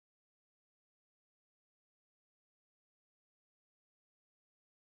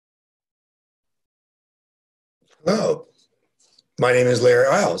Hello, my name is Larry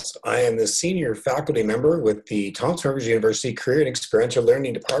Isles. I am the senior faculty member with the Thompson University Career and Experiential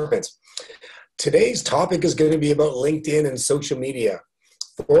Learning Departments. Today's topic is going to be about LinkedIn and social media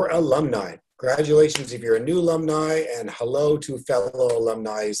for alumni. Congratulations if you're a new alumni, and hello to fellow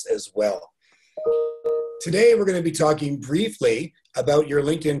alumni as well. Today, we're going to be talking briefly about your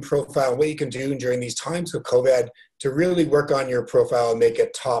LinkedIn profile and what you can do during these times of COVID to really work on your profile and make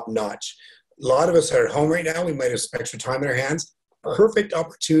it top notch. A lot of us are at home right now. We might have some extra time in our hands. Perfect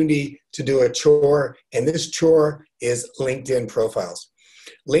opportunity to do a chore, and this chore is LinkedIn profiles.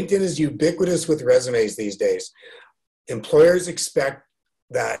 LinkedIn is ubiquitous with resumes these days. Employers expect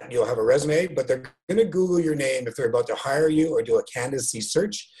that you'll have a resume, but they're going to Google your name if they're about to hire you or do a candidacy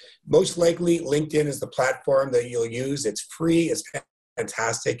search. Most likely, LinkedIn is the platform that you'll use. It's free, it's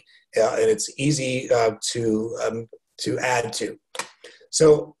fantastic, and it's easy to add to.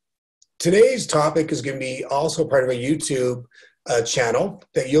 So today's topic is going to be also part of a YouTube channel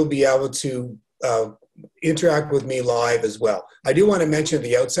that you'll be able to interact with me live as well. I do want to mention at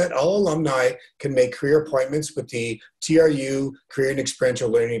the outset, all alumni can make career appointments with the TRU Career and Experiential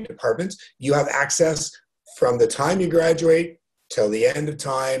Learning Departments. You have access from the time you graduate till the end of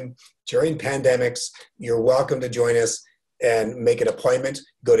time during pandemics. You're welcome to join us and make an appointment.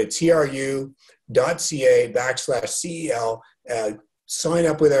 Go to tru.ca/CEL, sign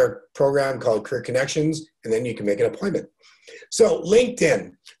up with our program called Career Connections, and then you can make an appointment. So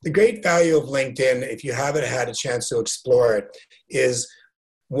LinkedIn, the great value of LinkedIn, if you haven't had a chance to explore it, is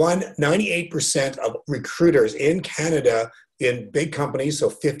 98% of recruiters in Canada in big companies, so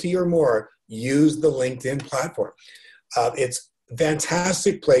 50 or more, use the LinkedIn platform. It's a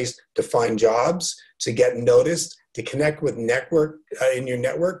fantastic place to find jobs, to get noticed, to connect with in your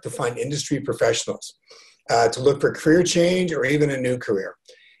network, to find industry professionals, to look for career change or even a new career.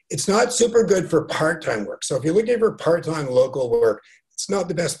 It's not super good for part-time work. So if you're looking for part-time local work, it's not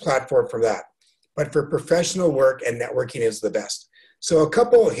the best platform for that. But for professional work and networking is the best. So a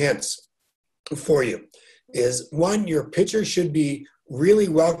couple of hints for you is, one, your picture should be really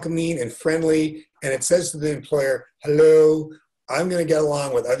welcoming and friendly. And it says to the employer, hello, I'm going to get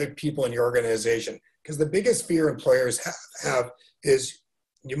along with other people in your organization. Because the biggest fear employers have is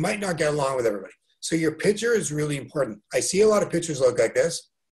you might not get along with everybody. So your picture is really important. I see a lot of pictures look like this.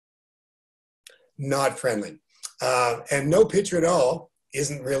 Not friendly. And no picture at all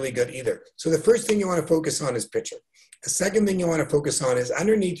isn't really good either. So the first thing you want to focus on is picture. The second thing you want to focus on is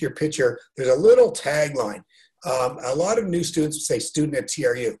underneath your picture, there's a little tagline. A lot of new students say student at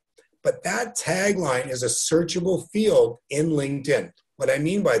TRU, but that tagline is a searchable field in LinkedIn. What I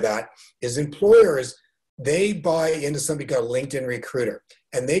mean by that is employers, they buy into something called LinkedIn Recruiter,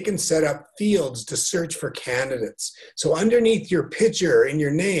 and they can set up fields to search for candidates. So underneath your picture in your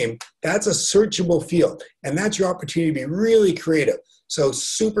name, that's a searchable field, and that's your opportunity to be really creative. So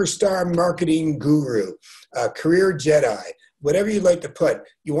superstar marketing guru, career Jedi, whatever you'd like to put.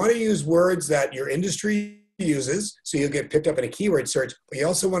 You want to use words that your industry uses, so you'll get picked up in a keyword search, but you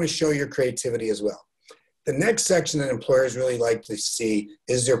also want to show your creativity as well. The next section that employers really like to see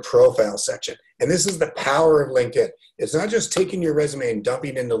is their profile section. And this is the power of LinkedIn. It's not just taking your resume and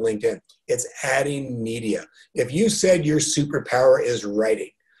dumping into LinkedIn. It's adding media. If you said your superpower is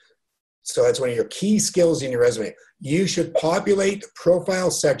writing, so that's one of your key skills in your resume, you should populate the profile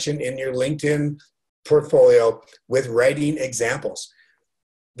section in your LinkedIn portfolio with writing examples.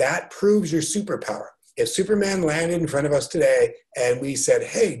 That proves your superpower. If Superman landed in front of us today and we said,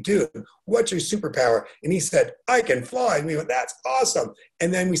 hey, dude, what's your superpower? And he said, I can fly. And we went, that's awesome.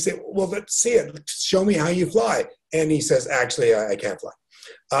 And then we say, well, let's see it. Show me how you fly. And he says, actually, I can't fly.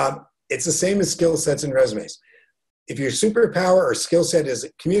 It's the same as skill sets and resumes. If your superpower or skill set is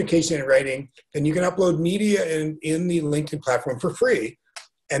communication and writing, then you can upload media in the LinkedIn platform for free,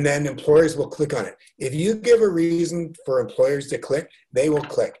 and then employers will click on it. If you give a reason for employers to click, they will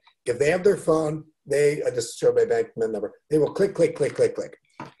click. If they have their phone, I just showed my bank number. They will click, click, click, click, click.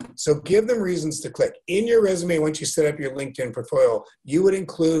 So give them reasons to click. In your resume, once you set up your LinkedIn portfolio, you would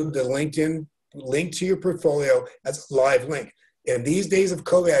include the LinkedIn link to your portfolio as a live link. In these days of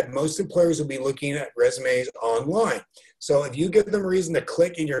COVID, most employers will be looking at resumes online. So if you give them a reason to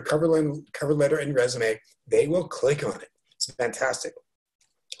click in your cover letter and resume, they will click on it. It's fantastic.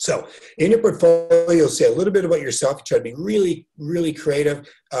 So in your portfolio, you'll say a little bit about yourself. You try to be really, really creative.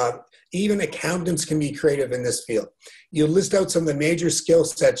 Even accountants can be creative in this field. You list out some of the major skill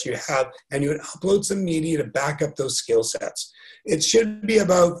sets you have, and you would upload some media to back up those skill sets. It should be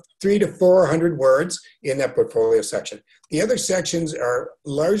about 300 to 400 words in that portfolio section. The other sections are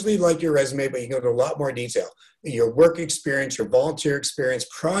largely like your resume, but you can go into a lot more detail. Your work experience, your volunteer experience,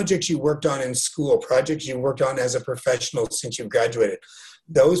 projects you worked on in school, projects you worked on as a professional since you graduated.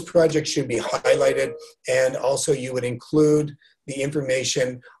 Those projects should be highlighted, and also you would include the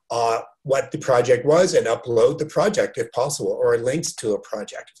information, what the project was, and upload the project if possible, or links to a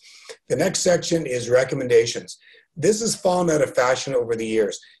project. The next section is recommendations. This has fallen out of fashion over the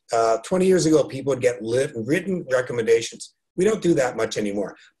years. 20 years ago, people would get written recommendations. We don't do that much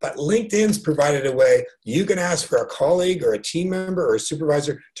anymore. But LinkedIn's provided a way you can ask for a colleague or a team member or a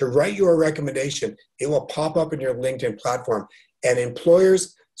supervisor to write you a recommendation. It will pop up in your LinkedIn platform. And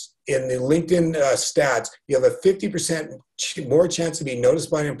employers, in the LinkedIn stats, you have a 50% more chance to be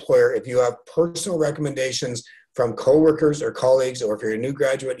noticed by an employer if you have personal recommendations from coworkers or colleagues, or if you're a new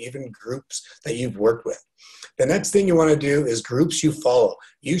graduate, even groups that you've worked with. The next thing you want to do is groups you follow.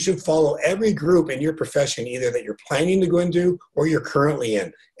 You should follow every group in your profession, either that you're planning to go into or you're currently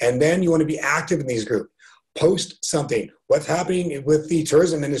in. And then you want to be active in these groups. Post something. What's happening with the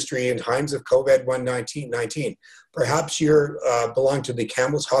tourism industry in times of COVID-19? Perhaps you belong to the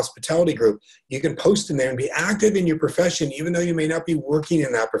Campbell's Hospitality Group. You can post in there and be active in your profession, even though you may not be working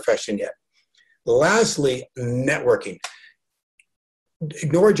in that profession yet. Lastly, networking.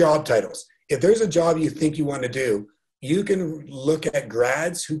 Ignore job titles. If there's a job you think you want to do, you can look at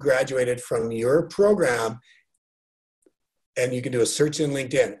grads who graduated from your program, and you can do a search in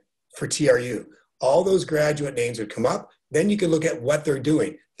LinkedIn for TRU. All those graduate names would come up. Then you can look at what they're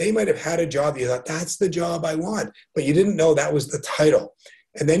doing. They might have had a job you thought, that's the job I want, but you didn't know that was the title.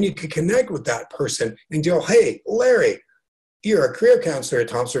 And then you could connect with that person and go, hey, Larry, you're a career counselor at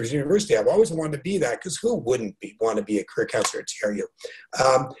Thompson University. I've always wanted to be that, because who wouldn't want to be a career counselor at TRU?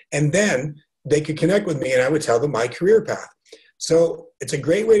 And then they could connect with me, and I would tell them my career path. So it's a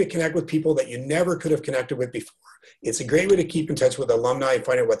great way to connect with people that you never could have connected with before. It's a great way to keep in touch with alumni and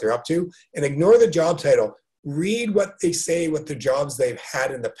find out what they're up to, and ignore the job title. Read what they say, what the jobs they've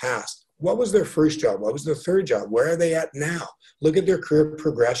had in the past. What was their first job? What was their third job? Where are they at now? Look at their career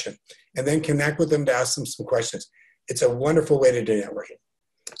progression, and then connect with them to ask them some questions. It's a wonderful way to do networking.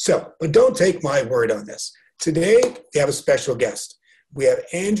 So, but don't take my word on this. Today, we have a special guest. We have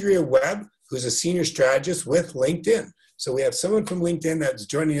Andrea Webb, who's a senior strategist with LinkedIn. So we have someone from LinkedIn that's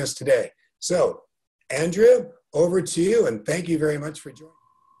joining us today. So, Andrea, over to you, and thank you very much for joining.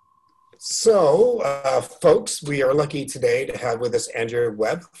 So, folks, we are lucky today to have with us Andrea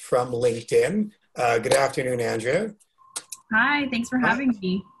Webb from LinkedIn. Good afternoon, Andrea. Hi, thanks for having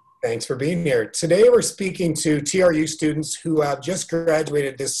me. Thanks for being here. Today, we're speaking to TRU students who have just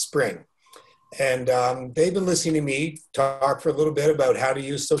graduated this spring. And they've been listening to me talk for a little bit about how to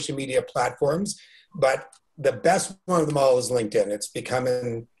use social media platforms, but the best one of them all is LinkedIn. It's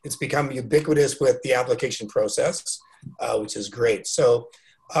become ubiquitous with the application process, which is great. So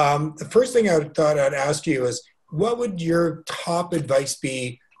the first thing I thought I'd ask you is, what would your top advice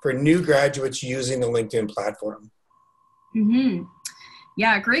be for new graduates using the LinkedIn platform? Mm-hmm.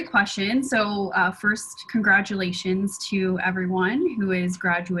 Yeah, great question. So first, congratulations to everyone who is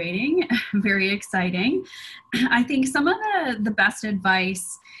graduating. Very exciting. I think some of the best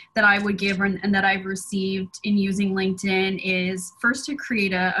advice that I would give and that I've received in using LinkedIn is first to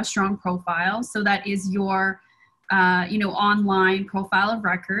create a strong profile. So that is your online profile of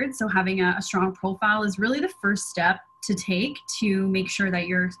record. So having a strong profile is really the first step to take to make sure that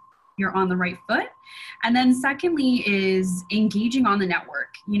you're on the right foot. And then secondly is engaging on the network,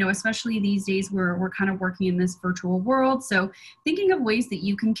 especially these days we're kind of working in this virtual world. So thinking of ways that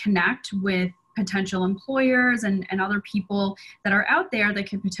you can connect with potential employers and other people that are out there that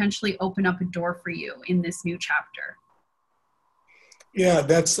could potentially open up a door for you in this new chapter. Yeah,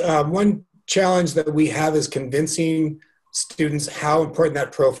 that's one challenge that we have, is convincing students how important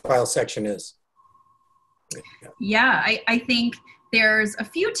that profile section is. Yeah, I think there's a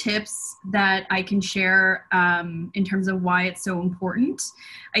few tips that I can share in terms of why it's so important.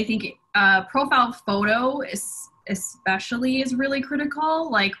 I think profile photo especially is really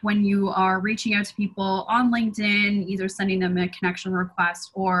critical. Like when you are reaching out to people on LinkedIn, either sending them a connection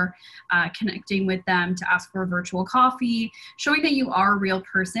request or connecting with them to ask for a virtual coffee, showing that you are a real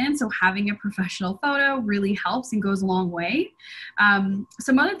person. So having a professional photo really helps and goes a long way.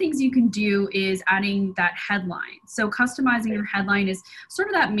 Some other things you can do is adding that headline. So customizing your headline is sort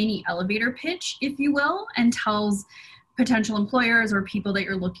of that mini elevator pitch, if you will, and tells potential employers or people that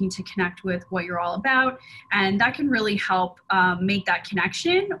you're looking to connect with what you're all about. And that can really help make that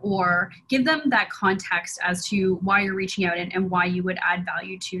connection or give them that context as to why you're reaching out and why you would add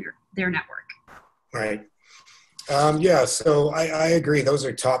value to their network. Right. Yeah, so I agree. Those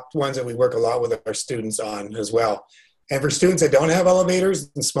are top ones that we work a lot with our students on as well. And for students that don't have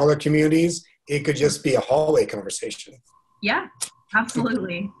elevators in smaller communities, it could just be a hallway conversation. Yeah,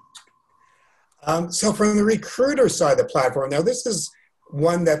 absolutely. So from the recruiter side of the platform, now this is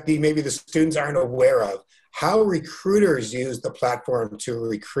one that maybe the students aren't aware of, how recruiters use the platform to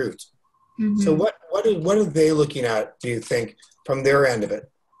recruit. So Hmm. what are they looking at, do you think, from their end of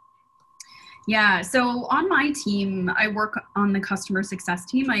it? Yeah, so on my team, I work on the customer success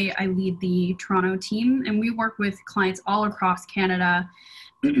team. I lead the Toronto team, and we work with clients all across Canada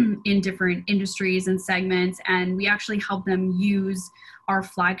in different industries and segments. And we actually help them use our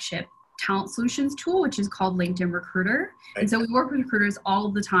flagship talent solutions tool, which is called LinkedIn Recruiter. And Right. so we work with recruiters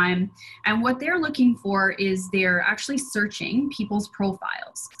all the time. And what they're looking for is they're actually searching people's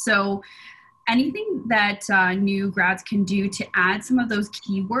profiles. So anything that new grads can do to add some of those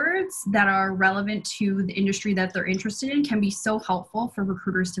keywords that are relevant to the industry that they're interested in can be so helpful for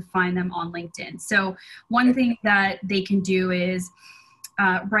recruiters to find them on LinkedIn. So one thing that they can do is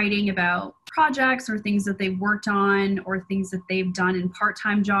writing about projects or things that they've worked on or things that they've done in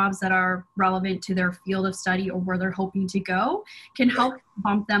part-time jobs that are relevant to their field of study or where they're hoping to go can help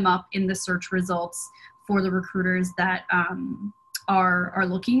bump them up in the search results for the recruiters that are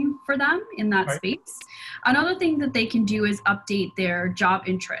looking for them in that Right. space. Another thing that they can do is update their job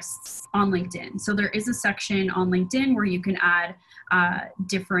interests on LinkedIn. So there is a section on LinkedIn where you can add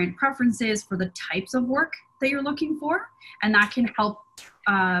different preferences for the types of work that you're looking for, and that can help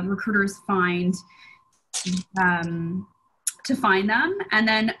recruiters to find them. And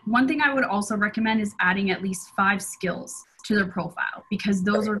then one thing I would also recommend is adding at least 5 skills to their profile, because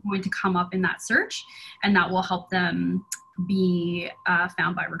those are going to come up in that search, and that will help them be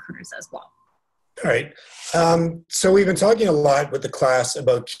found by recruiters as well. All right. So we've been talking a lot with the class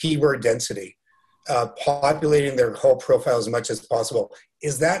about keyword density, populating their whole profile as much as possible.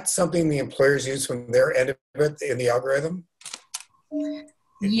 Is that something the employers use from their end of it in the algorithm?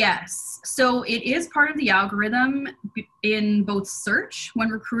 Yes. So it is part of the algorithm in both search when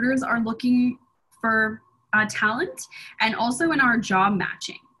recruiters are looking for talent, and also in our job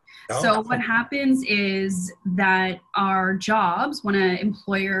matching. No. So what happens is that our jobs, when an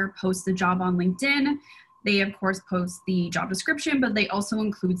employer posts a job on LinkedIn, they of course post the job description, but they also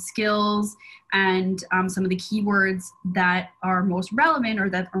include skills and some of the keywords that are most relevant or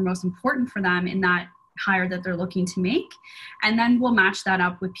that are most important for them in that hire that they're looking to make. And then we'll match that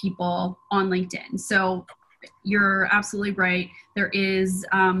up with people on LinkedIn. So you're absolutely right. There is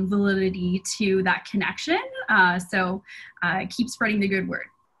validity to that connection. So keep spreading the good word.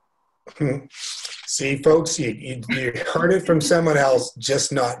 See, folks, you heard it from someone else,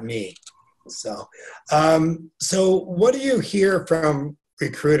 just not me. So what do you hear from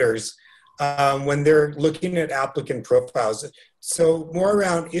recruiters when they're looking at applicant profiles? So more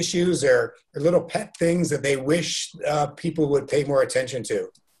around issues or little pet things that they wish people would pay more attention to.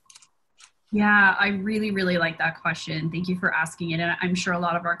 Yeah, I really, really like that question. Thank you for asking it. And I'm sure a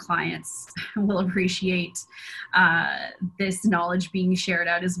lot of our clients will appreciate this knowledge being shared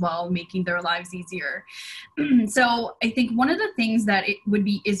out as well, making their lives easier. So I think one of the things that it would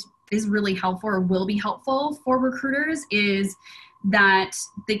be is really helpful or will be helpful for recruiters is that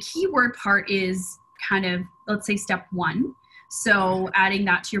the keyword part is kind of, let's say, step one. So adding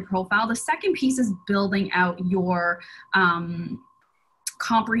that to your profile. The second piece is building out your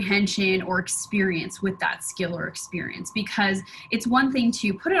comprehension or experience with that skill or experience, because it's one thing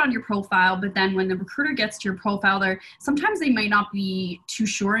to put it on your profile, but then when the recruiter gets to your profile, there sometimes they might not be too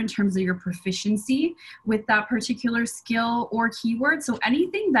sure in terms of your proficiency with that particular skill or keyword. So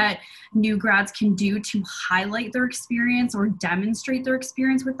anything that new grads can do to highlight their experience or demonstrate their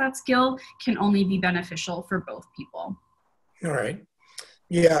experience with that skill can only be beneficial for both people. All right.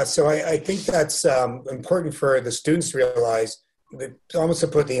 Yeah, so I think that's important for the students to realize that almost to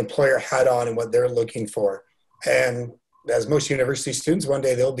put the employer hat on and what they're looking for. And as most university students, one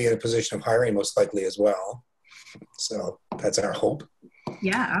day they'll be in a position of hiring most likely as well. So that's our hope.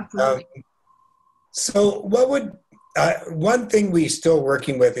 Yeah, Um, absolutely. so one thing we're still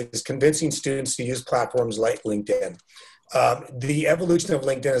working with is convincing students to use platforms like LinkedIn. The evolution of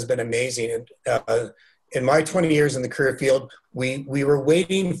LinkedIn has been amazing. And in my 20 years in the career field, we were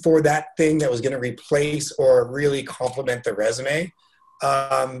waiting for that thing that was going to replace or really complement the resume.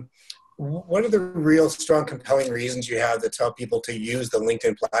 What are the real strong, compelling reasons you have to tell people to use the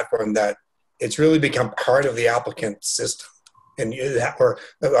LinkedIn platform that it's really become part of the applicant system? And or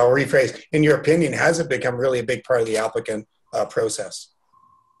I'll rephrase, in your opinion, has it become really a big part of the applicant process?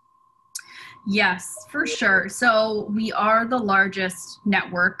 Yes, for sure. So we are the largest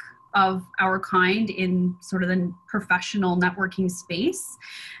network of our kind in sort of the professional networking space.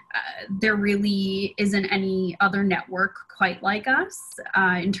 There really isn't any other network quite like us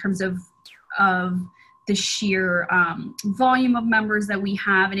in terms of the sheer volume of members that we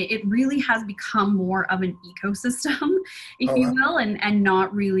have. And it really has become more of an ecosystem, if you will, and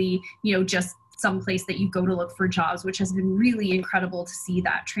not really, just some place that you go to look for jobs, which has been really incredible to see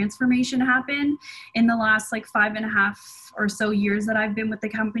that transformation happen in the last 5.5 or so years that I've been with the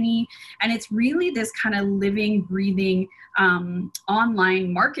company. And it's really this kind of living, breathing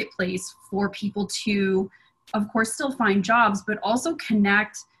online marketplace for people to, of course, still find jobs, but also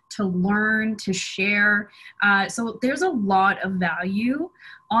connect, to learn, to share. So there's a lot of value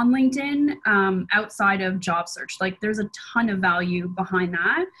on LinkedIn outside of job search. There's a ton of value behind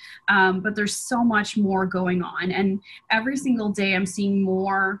that, but there's so much more going on. And every single day I'm seeing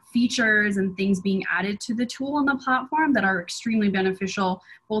more features and things being added to the tool on the platform that are extremely beneficial,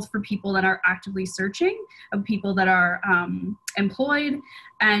 both for people that are actively searching, of people that are employed,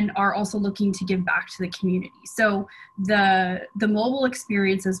 and are also looking to give back to the community. So the mobile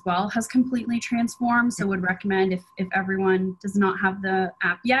experience as well has completely transformed. So would recommend, if everyone does not have the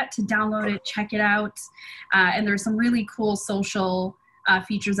app yet, to download it, check it out. And there's some really cool social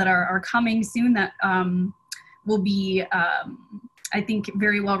features that are coming soon that will be, I think,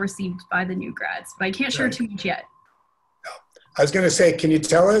 very well received by the new grads. But I can't share too much yet. I was going to say, can you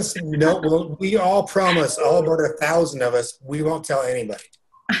tell us? No, we all promise, all about 1,000 of us, we won't tell anybody.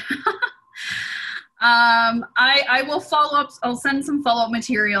 I will follow up. I'll send some follow-up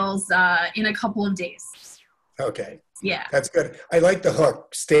materials in a couple of days. Okay. Yeah. That's good. I like the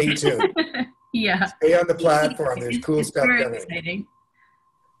hook. Stay tuned. Yeah. Stay on the platform. There's cool stuff coming. Very exciting.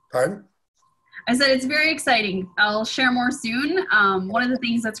 Pardon? I said it's very exciting. I'll share more soon. One of the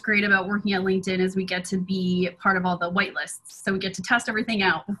things that's great about working at LinkedIn is we get to be part of all the whitelists. So we get to test everything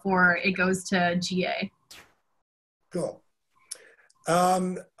out before it goes to GA. Cool.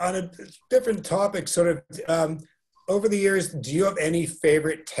 On a different topic, sort of, over the years, do you have any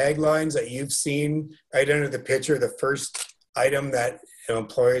favorite taglines that you've seen right under the picture, the first item that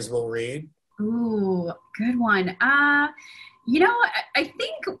employers will read? Ooh, good one. I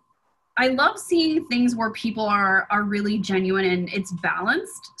think I love seeing things where people are really genuine and it's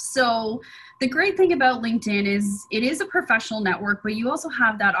balanced. So the great thing about LinkedIn is it is a professional network, but you also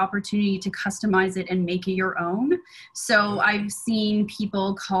have that opportunity to customize it and make it your own. So I've seen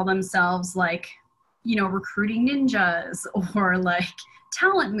people call themselves recruiting ninjas or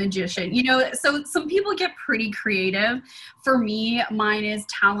talent magician, so some people get pretty creative. For me, mine is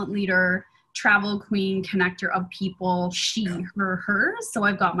talent leader, travel queen, connector of people, she, her, hers. So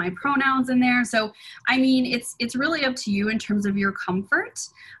I've got my pronouns in there. So, I mean, it's really up to you in terms of your comfort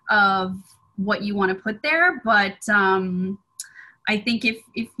of what you want to put there. But I think if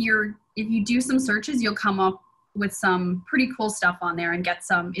you do some searches, you'll come up with some pretty cool stuff on there and get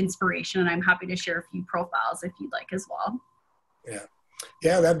some inspiration. And I'm happy to share a few profiles if you'd like as well.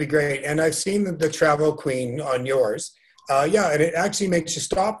 Yeah, that'd be great. And I've seen the travel queen on yours. And it actually makes you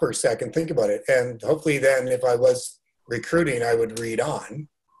stop for a second, think about it. And hopefully then if I was recruiting, I would read on.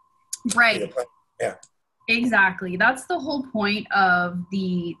 Right. Yeah. Exactly. That's the whole point of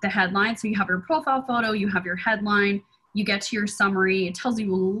the headline. So you have your profile photo, you have your headline, you get to your summary, it tells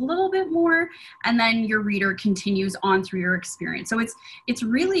you a little bit more, and then your reader continues on through your experience. So it's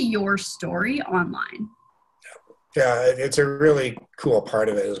really your story online. Yeah, it's a really cool part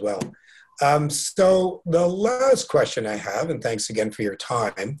of it as well. So the last question I have, and thanks again for your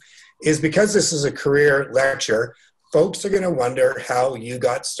time, is because this is a career lecture, folks are going to wonder how you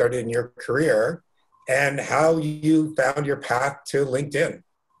got started in your career and how you found your path to LinkedIn.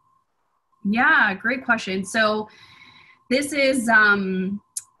 Yeah, great question. So this is,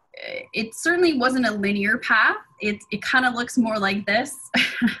 it certainly wasn't a linear path. It kind of looks more like this,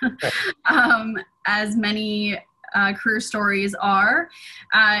 as many career stories are.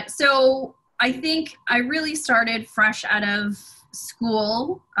 So I think I really started fresh out of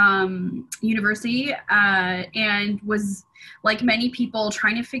school, university, and was, like many people,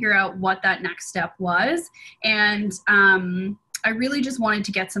 trying to figure out what that next step was. And I really just wanted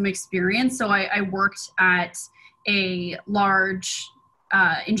to get some experience. So I worked at a large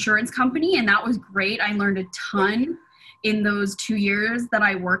insurance company, and that was great. I learned a ton in those 2 years that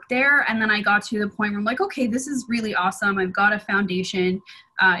I worked there. And then I got to the point where I'm like, okay, this is really awesome. I've got a foundation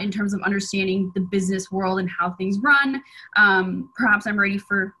in terms of understanding the business world and how things run. Perhaps I'm ready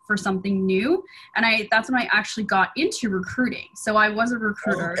for something new. And that's when I actually got into recruiting. So I was a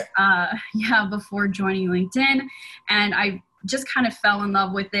recruiter, before joining LinkedIn. And just kind of fell in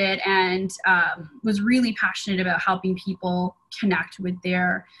love with it, and was really passionate about helping people connect with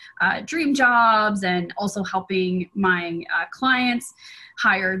their dream jobs, and also helping my clients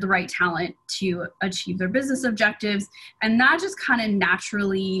hire the right talent to achieve their business objectives. And that just kind of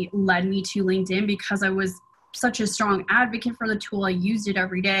naturally led me to LinkedIn, because I was such a strong advocate for the tool. I used it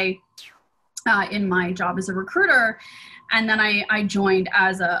every day in my job as a recruiter. And then I joined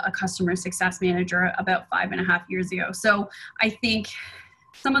as a customer success manager about 5.5 years ago. So I think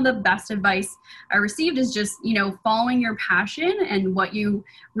some of the best advice I received is just, following your passion and what you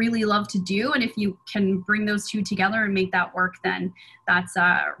really love to do. And if you can bring those two together and make that work, then that's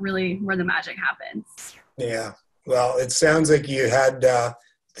really where the magic happens. Yeah. Well, it sounds like you had the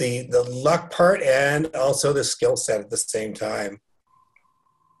luck part and also the skill set at the same time.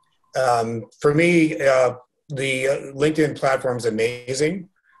 For me, the LinkedIn platform is amazing.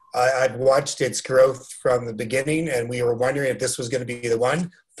 I've watched its growth from the beginning, and we were wondering if this was going to be the one.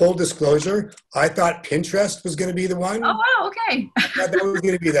 Full disclosure, I thought Pinterest was going to be the one. Oh, wow, okay. I thought that was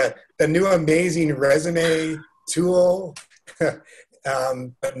going to be the new amazing resume tool. But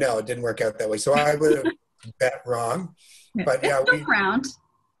no, it didn't work out that way. So I would have bet wrong. But yeah, it's still around.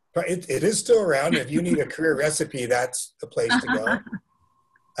 But it is still around. If you need a career recipe, that's the place to go.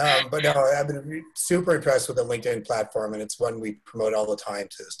 But no, I've been super impressed with the LinkedIn platform, and it's one we promote all the time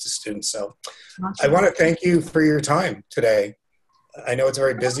to students. So I want to thank you for your time today. I know it's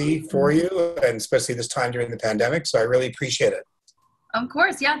very busy for you, and especially this time during the pandemic, so I really appreciate it. Of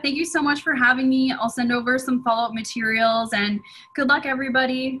course. Yeah. Thank you so much for having me. I'll send over some follow-up materials, and good luck,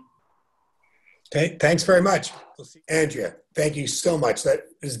 everybody. Okay. Thanks very much. Andrea, thank you so much. That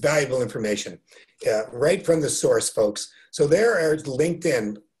is valuable information. Right from the source, folks. So there is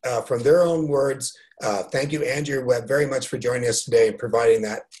LinkedIn. From their own words. Thank you, Andrew Webb, very much for joining us today and providing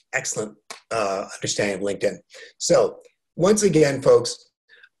that excellent understanding of LinkedIn. So once again, folks,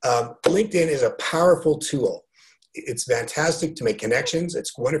 LinkedIn is a powerful tool. It's fantastic to make connections.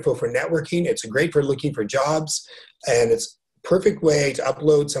 It's wonderful for networking. It's great for looking for jobs. And it's a perfect way to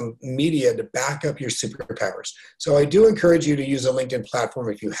upload some media to back up your superpowers. So I do encourage you to use a LinkedIn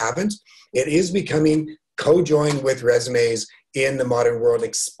platform if you haven't. It is becoming co-joined with resumes in the modern world,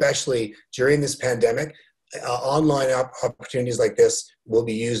 especially during this pandemic. Online opportunities like this will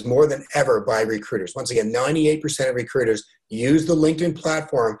be used more than ever by recruiters. Once again, 98% of recruiters use the LinkedIn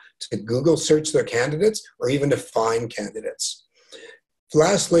platform to Google search their candidates or even to find candidates.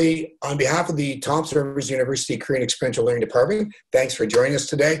 Lastly, on behalf of the Thompson Rivers University Career and Experiential Learning Department, thanks for joining us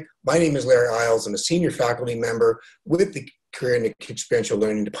today. My name is Larry Isles. I'm a senior faculty member with the Career and Experiential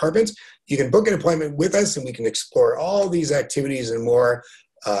Learning Department. You can book an appointment with us, and we can explore all these activities and more.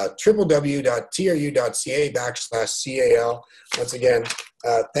 www.tru.ca/CAL. Once again,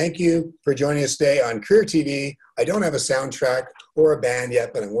 thank you for joining us today on Career TV. I don't have a soundtrack or a band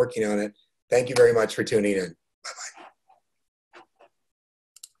yet, but I'm working on it. Thank you very much for tuning in. Bye-bye.